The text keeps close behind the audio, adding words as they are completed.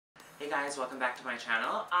guys, welcome back to my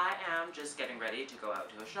channel. I am just getting ready to go out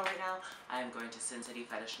to a show right now. I am going to Sin City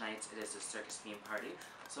Fetish Nights. It is a circus theme party,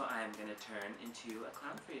 so I am going to turn into a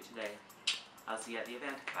clown for you today. I'll see you at the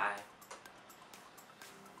event. Bye.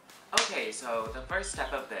 Okay, so the first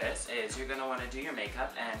step of this is you're going to want to do your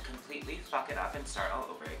makeup and completely fuck it up and start all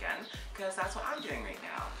over again, because that's what I'm doing right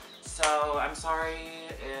now. So I'm sorry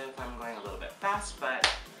if I'm going a little bit fast, but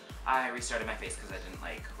I restarted my face because I didn't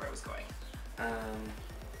like where it was going.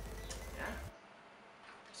 Yeah.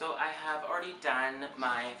 So I have already done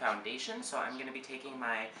my foundation, so I'm going to be taking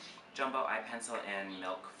my jumbo eye pencil in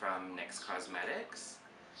Milk from NYX Cosmetics,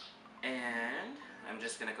 and I'm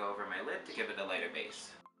just going to go over my lid to give it a lighter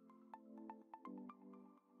base.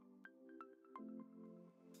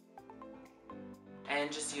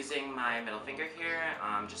 And just using my middle finger here,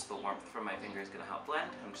 just the warmth from my finger is going to help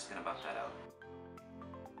blend. I'm just going to buff that out.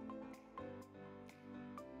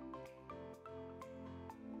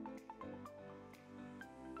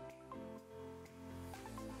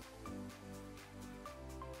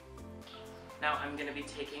 Now I'm going to be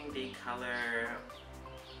taking the color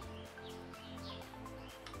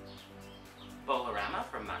Bolorama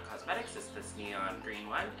from MAC Cosmetics. It's this neon green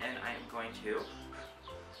one, and I am going to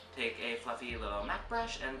take a fluffy little MAC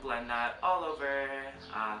brush and blend that all over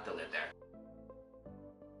the lid there.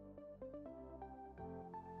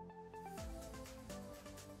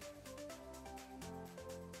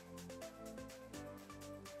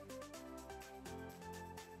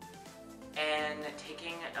 And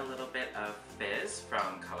taking a little bit of Fizz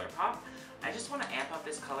from ColourPop, I just want to amp up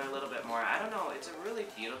this color a little bit more. I don't know, it's a really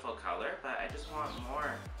beautiful color, but I just want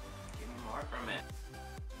more. Give me more from it.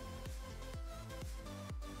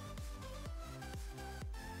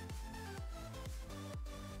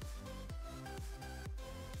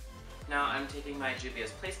 Now I'm taking my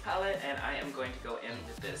Juvia's Place palette and I am going to go in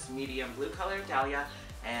with this medium blue color, Dahlia,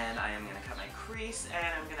 and I am going to cut my crease and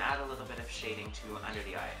I'm going to add a little bit of shading to under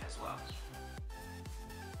the eye as well.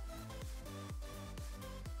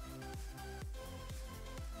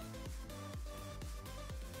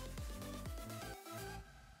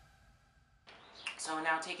 So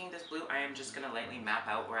now taking this blue, I am just going to lightly map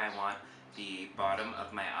out where I want the bottom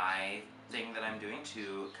of my eye thing that I'm doing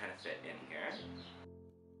to kind of fit in here.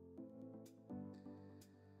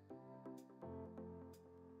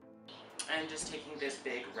 And just taking this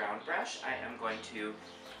big round brush, I am going to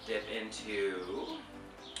dip into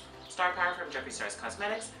Star Power from Jeffree Star's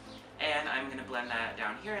Cosmetics, and I'm going to blend that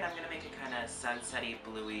down here, and I'm going to make a kind of sunsetty,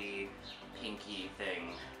 bluey, pinky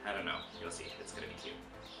thing. I don't know. You'll see. It's going to be cute.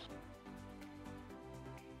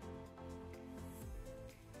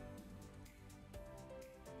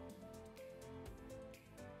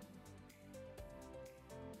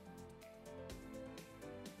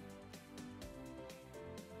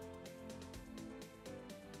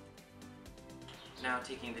 Now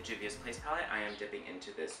taking the Juvia's Place palette, I am dipping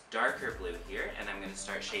into this darker blue here, and I'm going to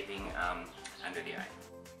start shaping under the eye.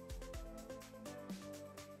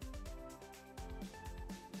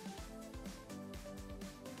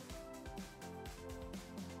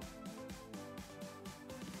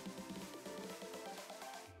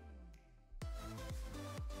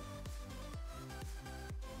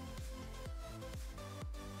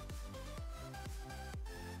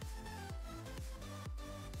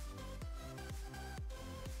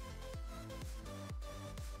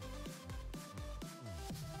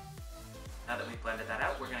 Now that we've blended that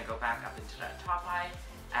out, we're going to go back up into that top eye,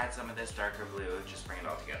 add some of this darker blue, just bring it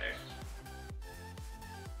all together.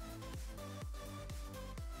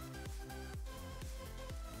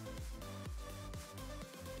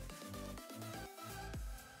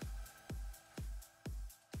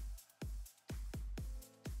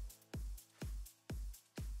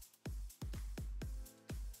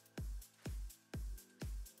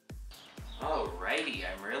 Alrighty,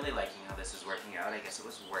 I'm really liking how this is working out. I guess it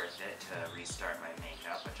was worth it to restart my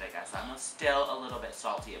makeup, which I guess I'm still a little bit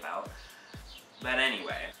salty about. But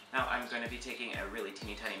anyway, now I'm going to be taking a really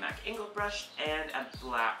teeny tiny MAC angled brush and a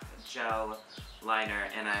black gel liner,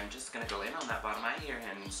 and I'm just going to go in on that bottom eye here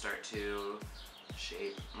and start to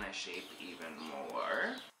shape my shape even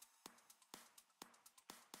more.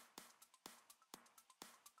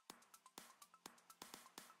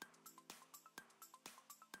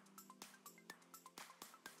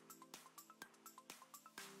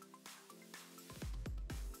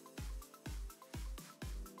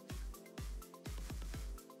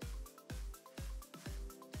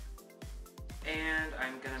 And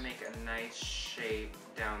I'm going to make a nice shape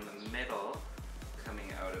down the middle, coming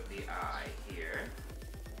out of the eye here.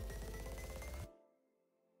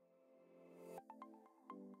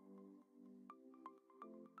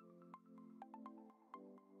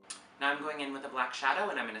 Now I'm going in with a black shadow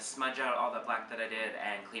and I'm going to smudge out all the black that I did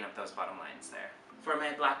and clean up those bottom lines there. For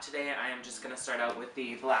my black today, I am just going to start out with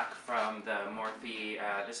the black from the Morphe,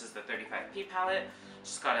 this is the 35P palette.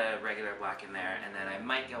 Just got a regular black in there, and then I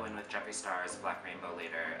might go in with Jeffree Star's Black Rainbow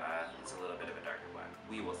later. It's a little bit of a darker black.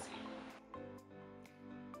 We will see.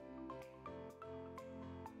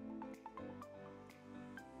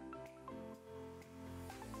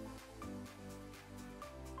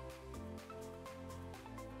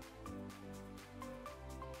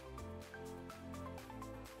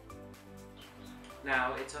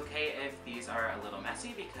 Now, it's okay if these are a little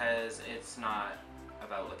messy because it's not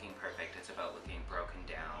about looking perfect, it's about looking broken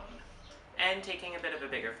down. And taking a bit of a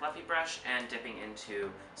bigger fluffy brush and dipping into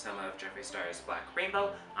some of Jeffree Star's Black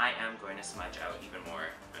Rainbow, I am going to smudge out even more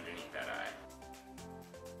underneath that eye.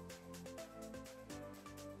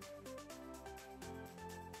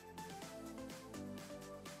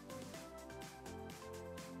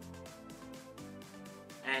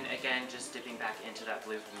 And again, just dipping back into that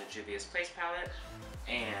blue from the Juvia's Place palette,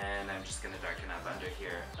 and I'm just going to darken up under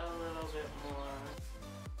here a little bit more.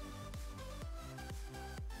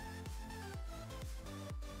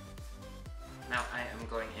 Now I am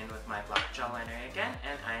going in with my black gel liner again,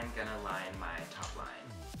 and I am going to line my top line.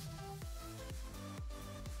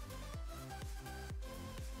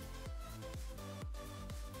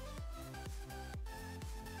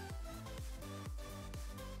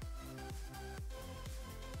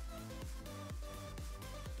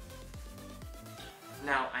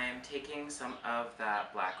 Now I am taking some of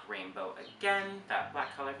that Black Rainbow again, that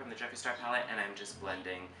black color from the Jeffree Star palette, and I'm just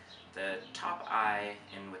blending the top eye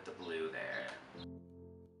in with the blue there.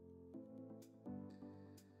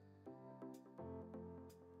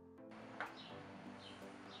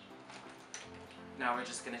 Now we're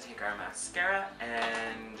just going to take our mascara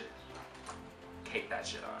and cake that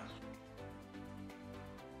shit on.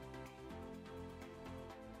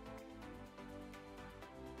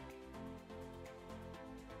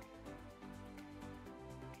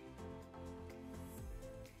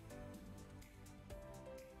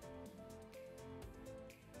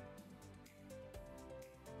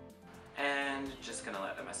 And just gonna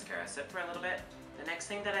let the mascara sit for a little bit. The next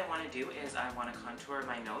thing that I want to do is I want to contour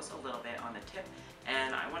my nose a little bit on the tip,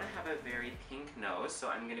 and I want to have a very pink nose, so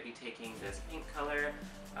I'm going to be taking this pink color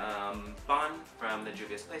Bond from the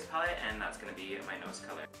Juvia's Place palette, and that's going to be my nose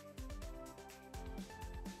color.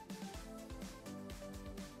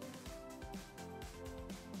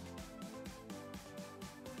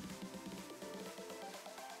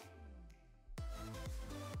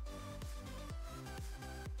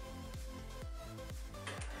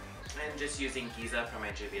 And just using Giza from my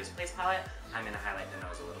Juvia's Place palette, I'm going to highlight the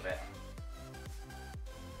nose a little bit.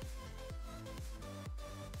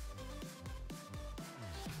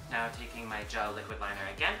 Now taking my gel liquid liner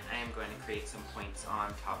again, I am going to create some points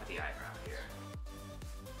on top of the eyebrow here.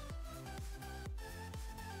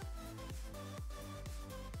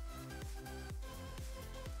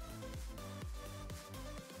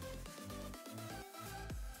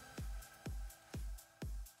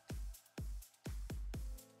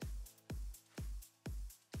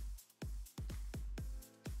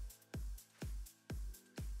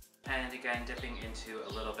 And again, dipping into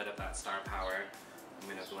a little bit of that star power, I'm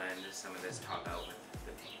going to blend some of this top out with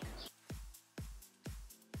the pink.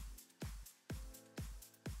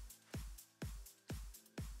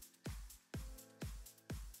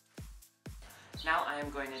 Now I am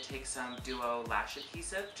going to take some Duo Lash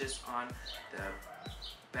Adhesive just on the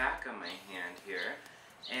back of my hand here,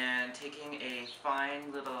 and taking a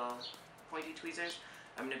fine little pointy tweezers,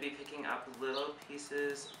 I'm going to be picking up little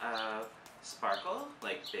pieces of sparkle,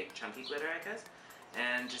 like big chunky glitter I guess,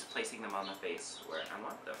 and just placing them on the face where I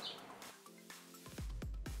want them.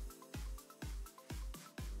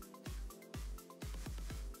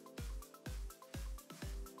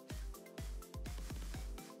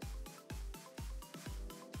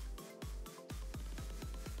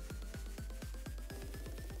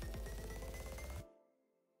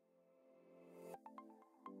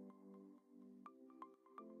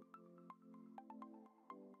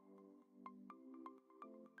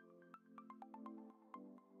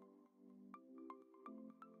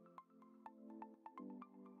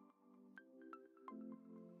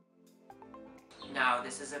 Now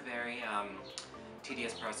this is a very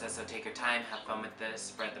tedious process, so take your time, have fun with this,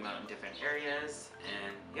 spread them out in different areas,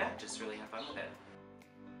 and yeah, just really have fun with it.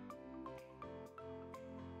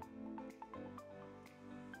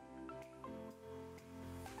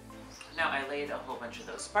 Now I laid a whole bunch of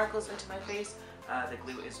those sparkles into my face. The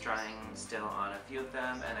glue is drying still on a few of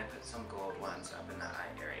them, and I put some gold ones up in the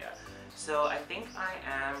eye area. So I think I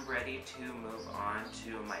am ready to move on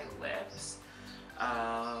to my lips.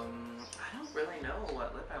 I don't really know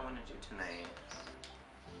what lip I want to do tonight.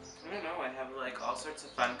 I don't know, I have like all sorts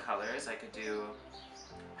of fun colors. I could do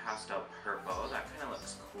pastel purple, that kind of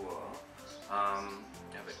looks cool. I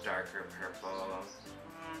have a darker purple.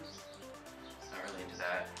 Not really into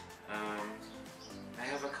that. I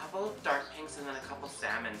have a couple of dark pinks and then a couple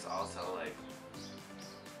salmons also, like,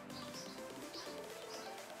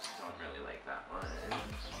 don't really like that one.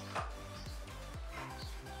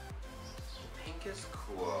 Pink is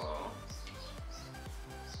cool.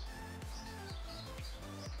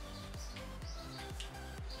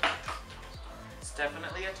 It's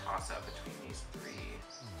definitely a toss-up between these three.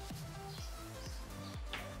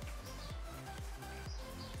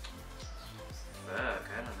 Fuck,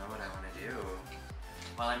 I don't know what I want to do.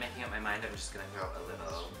 While I'm making up my mind, I'm just going to throw a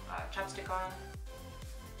little chapstick on.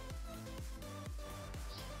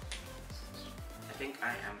 I think I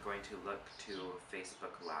am going to look to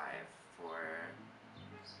Facebook Live for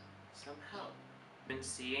some help. I've been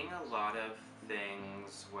seeing a lot of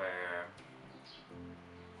things where,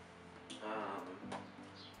 I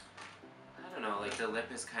don't know, like the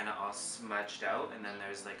lip is kind of all smudged out and then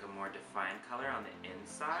there's like a more defined color on the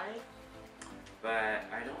inside. But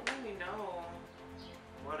I don't really know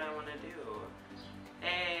what I want to do.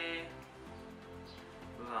 Hey!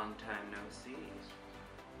 Long time no see.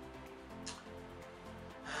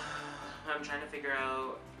 I'm trying to figure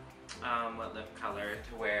out what lip color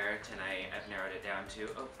to wear tonight. I've narrowed it down to,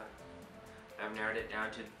 oh fuck. I've narrowed it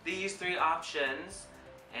down to these three options,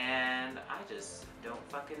 and I just don't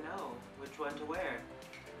fucking know which one to wear.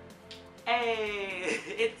 Hey!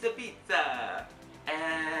 It's a pizza!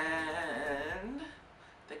 And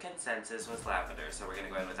the consensus was lavender, so we're gonna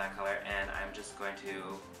go in with that color, and I'm just going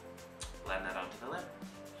to blend that onto the lip.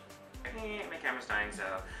 My camera's dying, so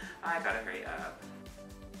I gotta hurry up.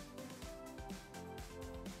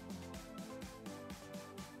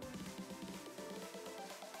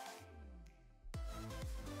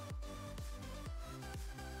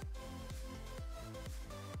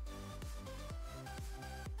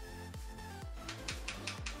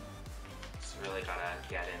 Just really gotta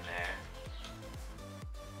get in there.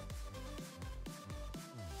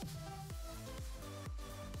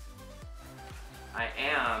 I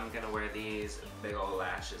am gonna wear these big old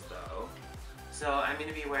lashes though. So I'm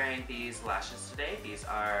gonna be wearing these lashes today. These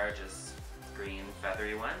are just green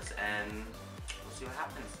feathery ones, and we'll see what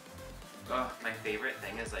happens. Oh, my favorite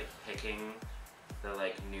thing is like picking the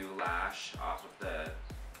like new lash off of the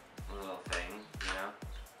little thing, you know?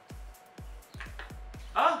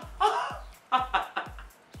 Oh!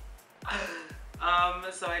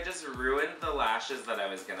 So I just ruined the lashes that I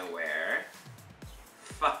was gonna wear.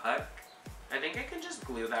 Fuck. I think I can just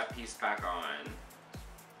glue that piece back on.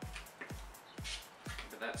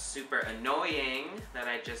 But that's super annoying that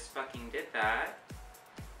I just fucking did that.